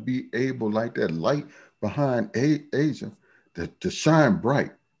have to be able, like that light behind Asia, to shine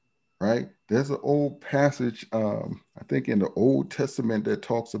bright, right? There's an old passage, I think in the Old Testament, that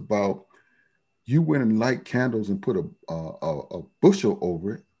talks about you went and light candles and put a bushel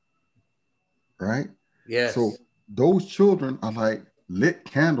over it, right? So Yes. those children are like lit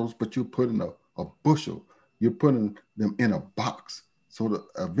candles, but you're putting a bushel, you're putting them in a box. So that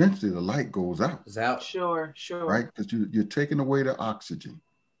eventually the light goes out, It's out. Sure, sure. right? Because you're taking away the oxygen.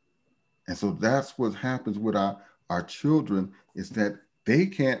 And so that's what happens with our children is that they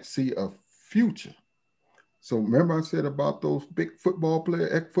can't see a future. So remember I said about those big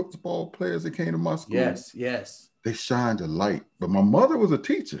ex-football players that came to my school? Yes. Yes. They shined a light. But my mother was a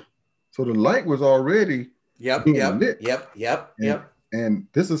teacher. So the light was already Yep. being Yep. lit. Yep. Yep. And, Yep. and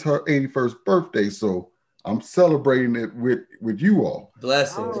this is her 81st birthday. So I'm celebrating it with you all.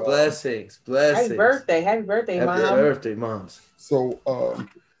 Blessings. Oh, Blessings. happy Blessings. birthday. Happy birthday, Happy Mom. birthday, moms. So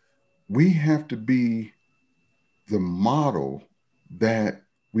we have to be the model that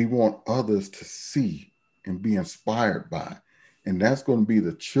we want others to see and be inspired by. And that's going to be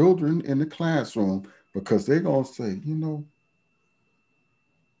the children in the classroom because they're going to say,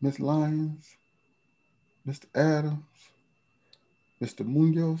 Miss Lyons, Mr. Adams, Mr.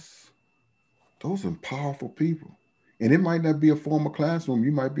 Munoz, those are powerful people. And it might not be a formal classroom.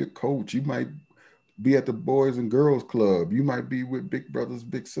 You might be a coach. You might be at the Boys and Girls Club. You might be with big brothers,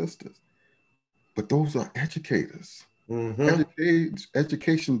 big sisters. But those are educators. Mm-hmm.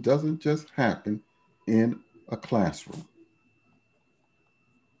 Education doesn't just happen in a classroom.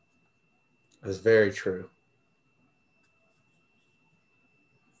 That's very true.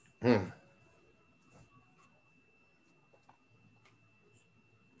 Hmm.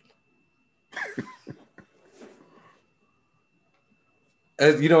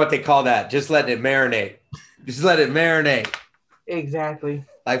 You know what they call that? Just letting it marinate. Just let it marinate. Exactly.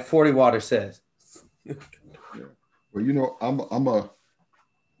 Like 40 Water says. Yeah. Well, I'm a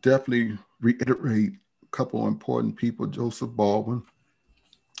definitely reiterate a couple important people: Joseph Baldwin,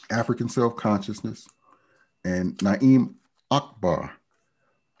 African self-consciousness, and Naeem Akbar,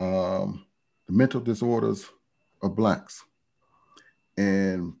 the mental disorders of blacks.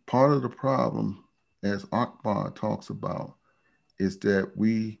 And part of the problem, as Akbar talks about, is that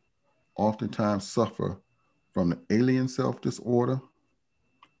we oftentimes suffer from the alien self disorder,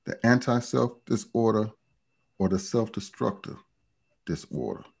 the anti self disorder, or the self destructive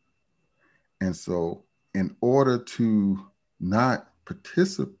disorder. And so, in order to not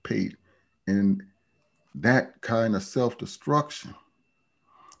participate in that kind of self destruction,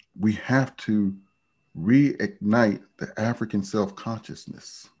 we have to reignite the African self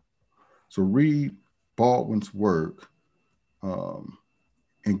consciousness. So, read Baldwin's work um,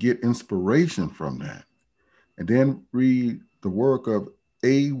 and get inspiration from that. And then read the work of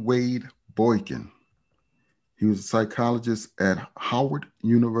A. Wade Boykin. He was a psychologist at Howard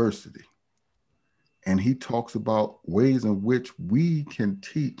University. And he talks about ways in which we can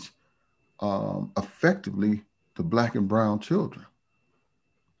teach effectively the Black and brown children,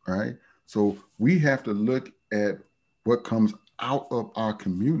 right? So we have to look at what comes out of our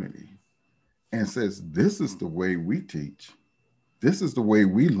community and says, this is the way we teach. This is the way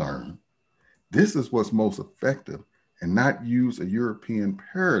we learn. This is what's most effective, and not use a European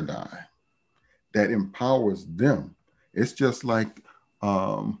paradigm that empowers them. It's just like,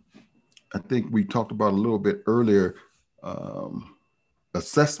 I think we talked about a little bit earlier,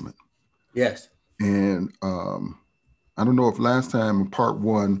 assessment. Yes. And I don't know if last time in part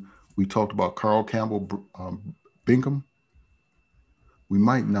one, we talked about Carl Campbell Bingham. We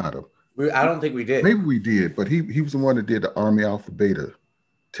might not have. I don't think we did. Maybe we did, but he was the one that did the Army Alpha Beta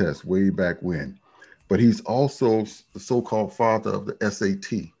test way back when. But he's also the so-called father of the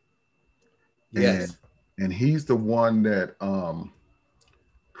SAT. Yes. And he's the one that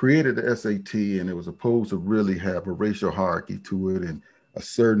created the SAT, and it was supposed to really have a racial hierarchy to it and a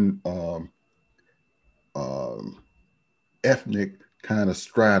certain ethnic kind of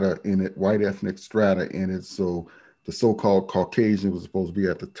strata in it, white ethnic strata in it. So the so-called Caucasian was supposed to be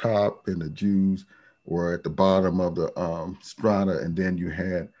at the top, and the Jews were at the bottom of the strata, and then you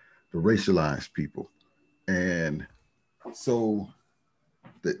had the racialized people. And so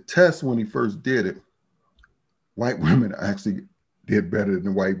the test, when he first did it, white women actually did better than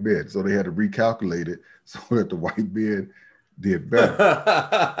the white men. So they had to recalculate it so that the white men did better.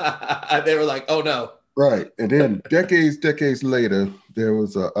 They were like, oh no. Right. And then decades later, there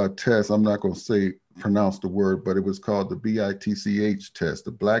was a test. I'm not going to pronounce the word, but it was called the BITCH test,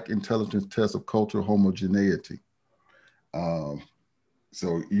 the Black Intelligence Test of Cultural Homogeneity.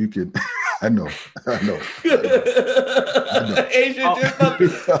 So you can, I know. Asia, just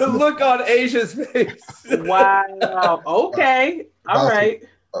the look on Asia's face. Wow. Okay. All right.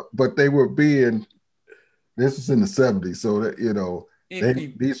 But they were this was in the 70s. So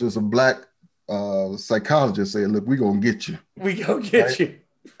that, these were some Black psychologists saying, look, we're going to get you. We going to get you.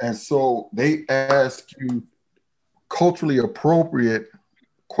 And so they ask you culturally appropriate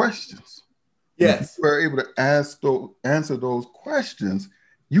questions. Yes. If you were able to answer those questions,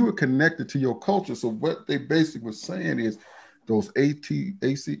 you were connected to your culture. So what they basically were saying is those ACT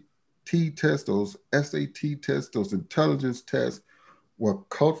tests, those SAT tests, those intelligence tests were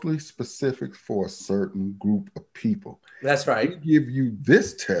culturally specific for a certain group of people. That's right. We give you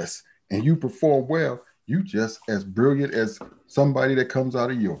this test and you perform well, you just as brilliant as somebody that comes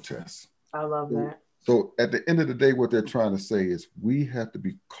out of your test. I love that. So at the end of the day, what they're trying to say is we have to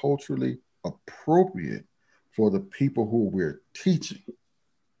be culturally appropriate for the people who we're teaching.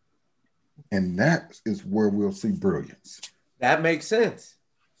 And that is where we'll see brilliance. That makes sense.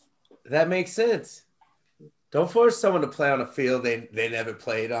 Don't force someone to play on a field they never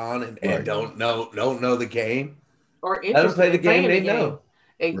played on and don't know the game. Or let them play the game they know.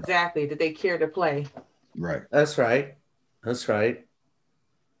 Exactly. Right. Did they care to play? Right. That's right.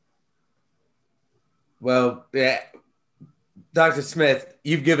 Well, yeah, Dr. Smith,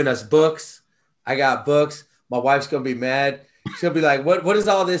 you've given us books. I got books. My wife's gonna be mad. She'll be like, "What is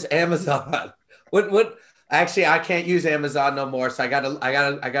all this Amazon? What? Actually, I can't use Amazon no more. So I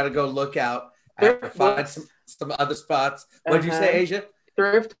gotta go look out. I have to find some other spots." What'd you say, Asia?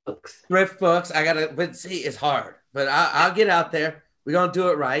 Thrift books. But see, it's hard. But I'll get out there. We're gonna do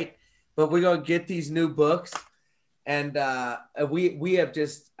it right. But we're gonna get these new books, and we have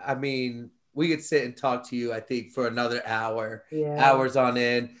just. I mean, we could sit and talk to you, I think, for another hour, hours on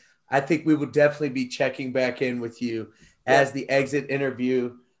end. I think we would definitely be checking back in with you as the exit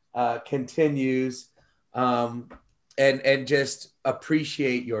interview continues, and just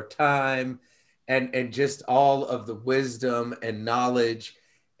appreciate your time and just all of the wisdom and knowledge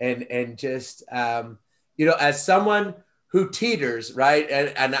and just, as someone who teeters, right?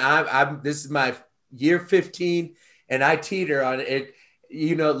 And I'm this is my year 15 and I teeter on it.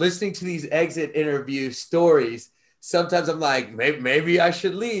 Listening to these exit interview stories, sometimes I'm like, maybe I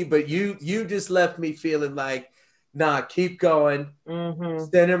should leave, but you just left me feeling like, nah, keep going,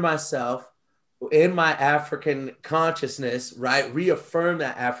 center myself in my African consciousness, right? Reaffirm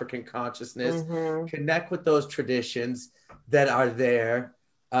that African consciousness, connect with those traditions that are there,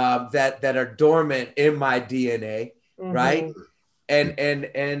 that are dormant in my DNA, right?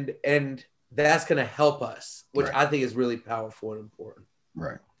 And that's going to help us, which I think is really powerful and important.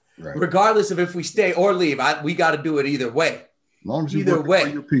 Right. Regardless of if we stay or leave, we got to do it either way. As long as you work for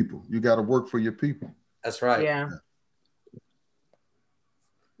your people, you got to work for your people. That's right. Yeah.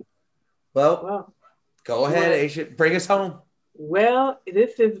 Well, go ahead, Asia. Bring us home. Well,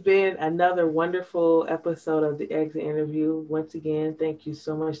 this has been another wonderful episode of the Exit Interview. Once again, thank you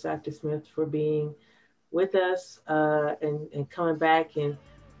so much, Dr. Smith, for being with us and coming back and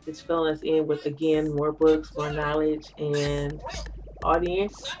just filling us in with, again, more books, more knowledge. And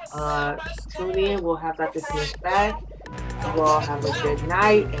audience, tune in. We'll have Dr. Smith back. You all have a good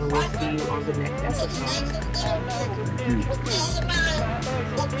night, and we'll see you on the next episode.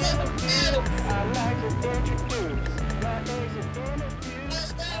 Thank you.